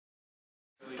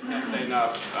can't say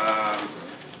enough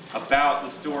about the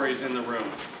stories in the room.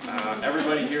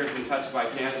 Everybody here has been touched by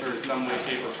cancer in some way,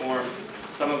 shape, or form.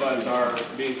 Some of us are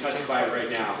being touched by it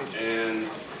right now. And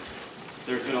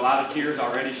there's been a lot of tears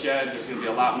already shed. There's going to be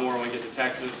a lot more when we get to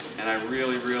Texas. And I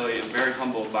really, really am very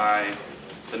humbled by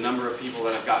the number of people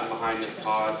that have gotten behind this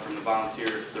cause, from the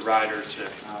volunteers, the riders, to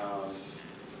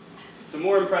some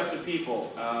more impressive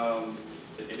people.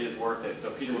 It is worth it. So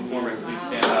Peter McCormick, please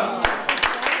stand up.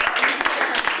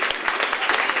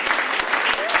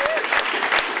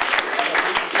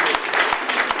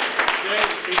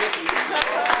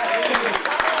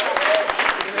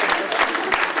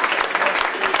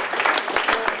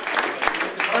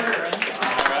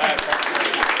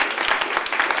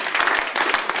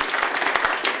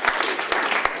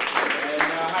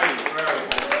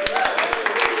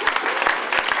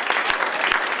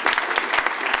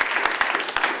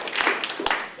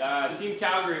 Team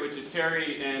Calgary, which is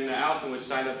Terry and Allison, which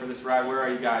signed up for this ride. Where are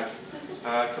you guys?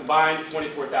 Combined,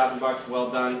 $24,000.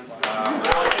 Well done.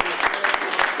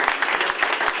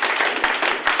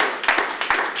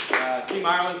 Team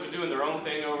Ireland's been doing their own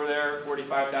thing over there.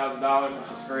 $45,000, which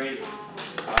is great.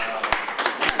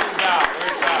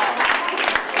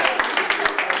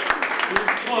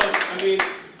 Close. I mean,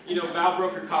 you know, Val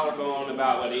broke her collarbone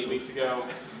about, what, 8 weeks ago,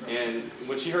 and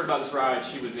when she heard about this ride,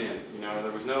 she was in. You know,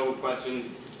 there was no questions.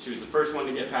 She was the first one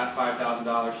to get past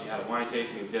 $5,000. She had a wine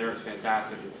tasting and dinner. It was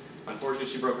fantastic. Unfortunately,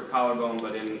 she broke her collarbone,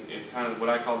 but in kind of what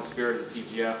I call the spirit of the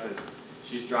TGF, is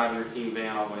she's driving her team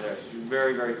van all the way there. She's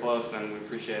very, very close, and we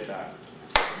appreciate that.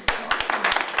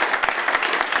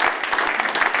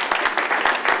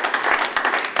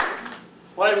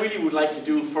 What I really would like to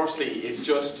do, firstly, is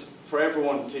just for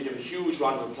everyone to give a huge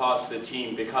round of applause to the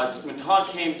team, because when Todd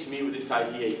came to me with this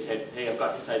idea, he said, "Hey, I've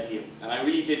got this idea," and I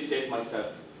really did say to myself,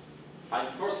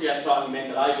 firstly, I thought he meant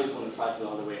that I was going to cycle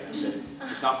all the way. I said,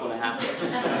 it's not going to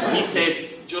happen. He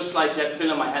said, just like that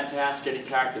film, I had to ask Eddie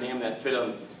Clark the name of that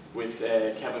film with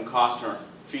Kevin Costner,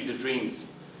 Field of Dreams.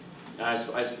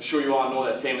 I'm sure you all know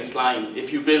that famous line,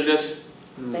 if you build it,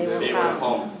 they will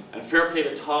come. And fair play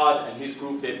to Todd and his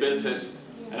group, they built it,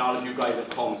 and all of you guys have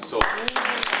come. So.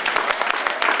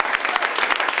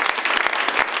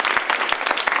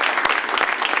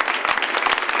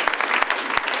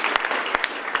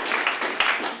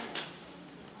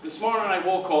 This morning I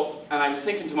woke up and I was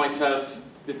thinking to myself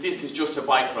that this is just a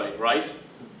bike ride, right?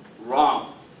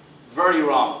 Wrong. Very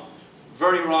wrong.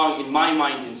 Very wrong in my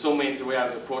mind in some ways the way I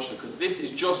was approaching it, because this is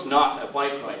just not a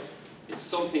bike ride. It's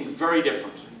something very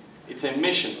different. It's a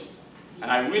mission.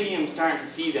 And I really am starting to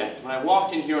see that. When I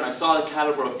walked in here and I saw the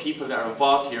caliber of people that are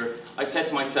involved here, I said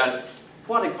to myself,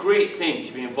 what a great thing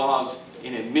to be involved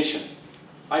in a mission.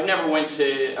 I've never went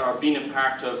to or been a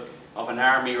part of an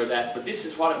army or that, but this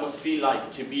is what it must feel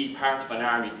like to be part of an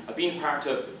army. I've been part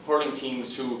of hurling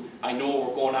teams who I know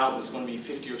we're going out and there's going to be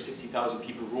 50 or 60,000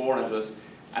 people roaring at us,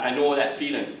 and I know that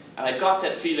feeling. And I got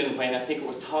that feeling when I think it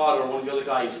was Todd or one of the other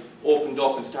guys opened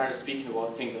up and started speaking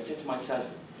about things. I said to myself,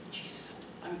 Jesus,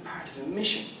 I'm part of a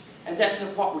mission. And that's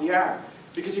what we are.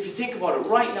 Because if you think about it,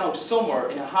 right now, somewhere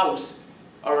in a house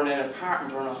or in an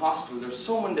apartment or in a hospital, there's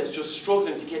someone that's just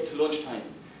struggling to get to lunchtime.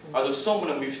 Or there's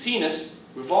someone, and we've seen it,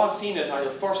 we've all seen it either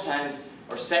first hand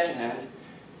or second hand.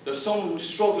 There's someone who's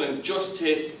struggling just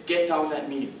to get down that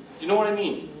meal. Do you know what I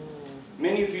mean?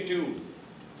 Many of you do.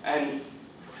 And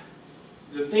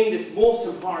the thing that's most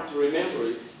important to remember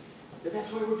is that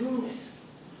that's why we're doing this.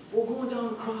 We're going down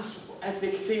across, as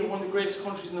they say, in one of the greatest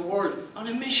countries in the world, on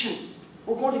a mission.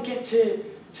 We're going to get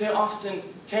to Austin,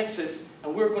 Texas,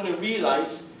 and we're going to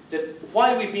realize that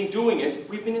while we've been doing it,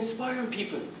 we've been inspiring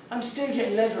people. I'm still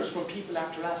getting letters from people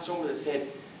after last summer that said,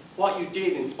 what you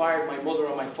did inspired my mother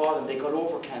and my father, and they got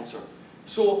over cancer.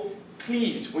 So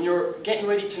please, when you're getting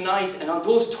ready tonight, and on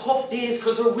those tough days,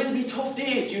 because there will be tough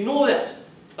days, you know that,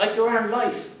 like there are in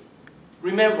life,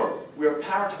 remember, we're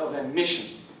part of a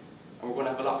mission, and we're going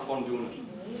to have a lot of fun doing it.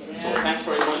 Yeah. So thanks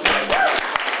very much.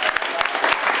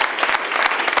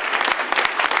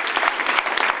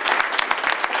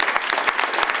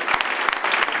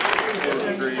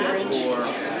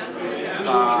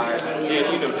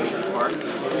 Dan, you know Seaview Park?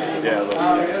 Yeah.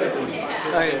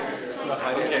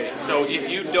 Okay, so if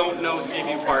you don't know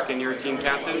Seaview Park and you're a team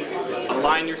captain,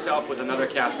 align yourself with another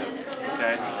captain,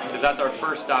 okay? Because that's our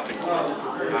first stopping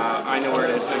point. I know where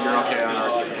it is, so you're okay on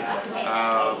our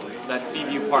team. That's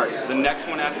Seaview Park. The next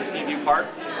one after Seaview Park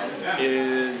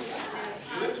is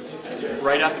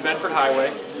right out the Bedford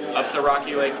Highway, up the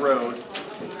Rocky Lake Road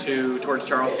towards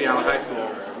Charles P. Allen High School.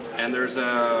 And there's an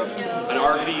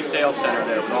RV sales center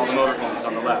there with all the motorhomes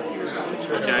on the left.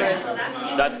 Okay?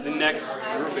 That's the next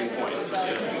grouping point.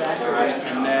 Right?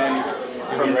 And then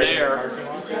from from there,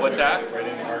 what's that?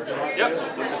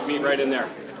 Yep, we'll just meet right in there.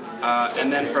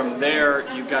 And then from there,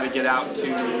 you've got to get out to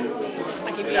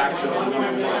the actual.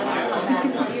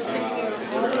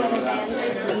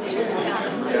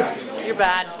 You're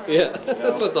bad. Yeah,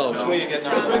 that's what's all about.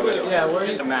 Yeah, we're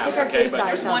at the map. Okay, but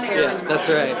there's one error. Yeah, that's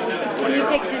right. Can you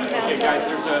take 10 pounds? Okay, guys,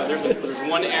 there's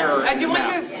one error. Do you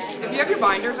want to, if you have your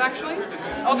binders actually,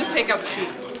 I'll just take out the sheet.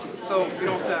 So you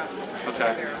don't have to.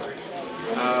 Okay.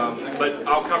 But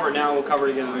I'll cover it now. We'll cover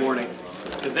it again in the morning.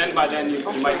 Because then, by then, you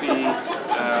might be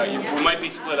we might be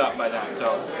split up by then.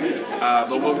 So,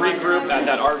 but we'll regroup at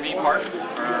that RV park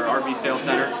or RV sales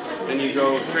center. Then you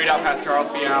go straight out past Charles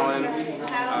B. Allen,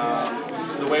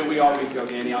 the way we always go,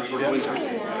 Danny, out towards Windsor.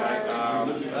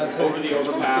 Over the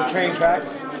overpass. The train tracks?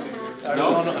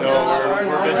 No,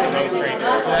 we're missing those train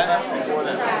tracks. So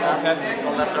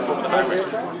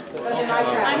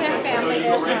you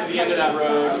go right to the end of that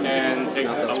road and take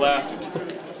a left.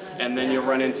 And then you'll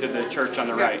run into the church on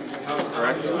the right,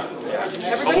 correct?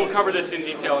 Yeah. But we'll cover this in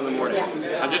detail in the morning.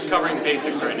 I'm just covering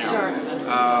basics right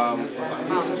now.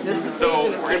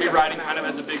 So we're going to be riding kind of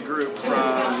as a big group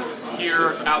from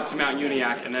here out to Mount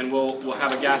Uniac, and then we'll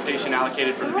have a gas station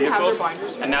allocated for the vehicles,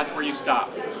 and that's where you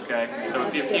stop. Okay. So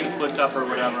if your team splits up or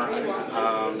whatever,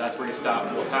 that's where you stop.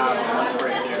 We'll have a lunch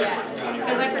break there.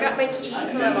 Because I forgot my keys.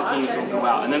 And then the teams will go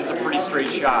out, and then it's a pretty straight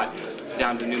shot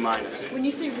down to New Minus. When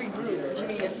you say regroup, do you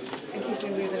mean in case we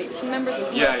lose any team members? Or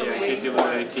Yeah, in case you lose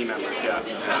any team members, yeah.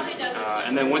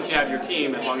 And then once you have your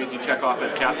team, as long as you check off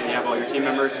as captain, you have all your team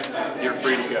members, you're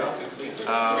free to go.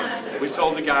 We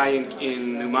told the guy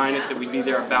in New Minus that we'd be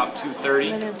there about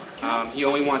 2:30. He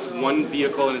only wants one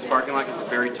vehicle in his parking lot. It's a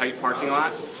very tight parking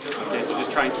lot. Okay, so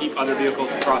just try and keep other vehicles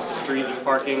across the street. There's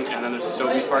parking, and then there's a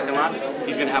Sobeys parking lot.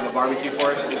 He's going to have a barbecue for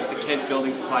us. It's the Kent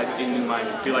Building Supplies in New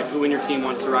Minus. See, like, who in your team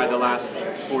wants to ride the last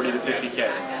 40 to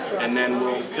 50K? And then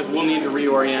because we'll need to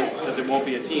reorient, because it won't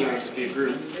be a team, it's just be a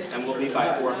group, and we'll leave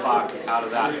by 4 o'clock out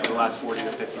of that for the last 40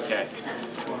 to 50K.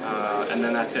 And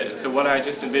then that's it. So what I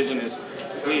just envision is,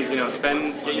 please,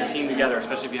 get your team together,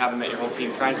 especially if you haven't met your whole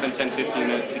team. Try and spend 10, 15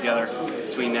 minutes together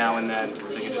between now and then, so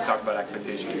you can just talk about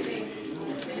expectations.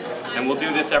 And we'll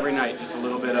do this every night, just a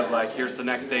little bit of like, here's the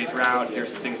next day's route,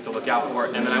 here's the things to look out for,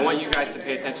 and then I want you guys to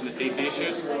pay attention to safety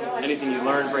issues. Anything you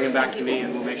learn, bring them back to me,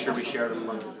 and we'll make sure we share them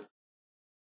among you.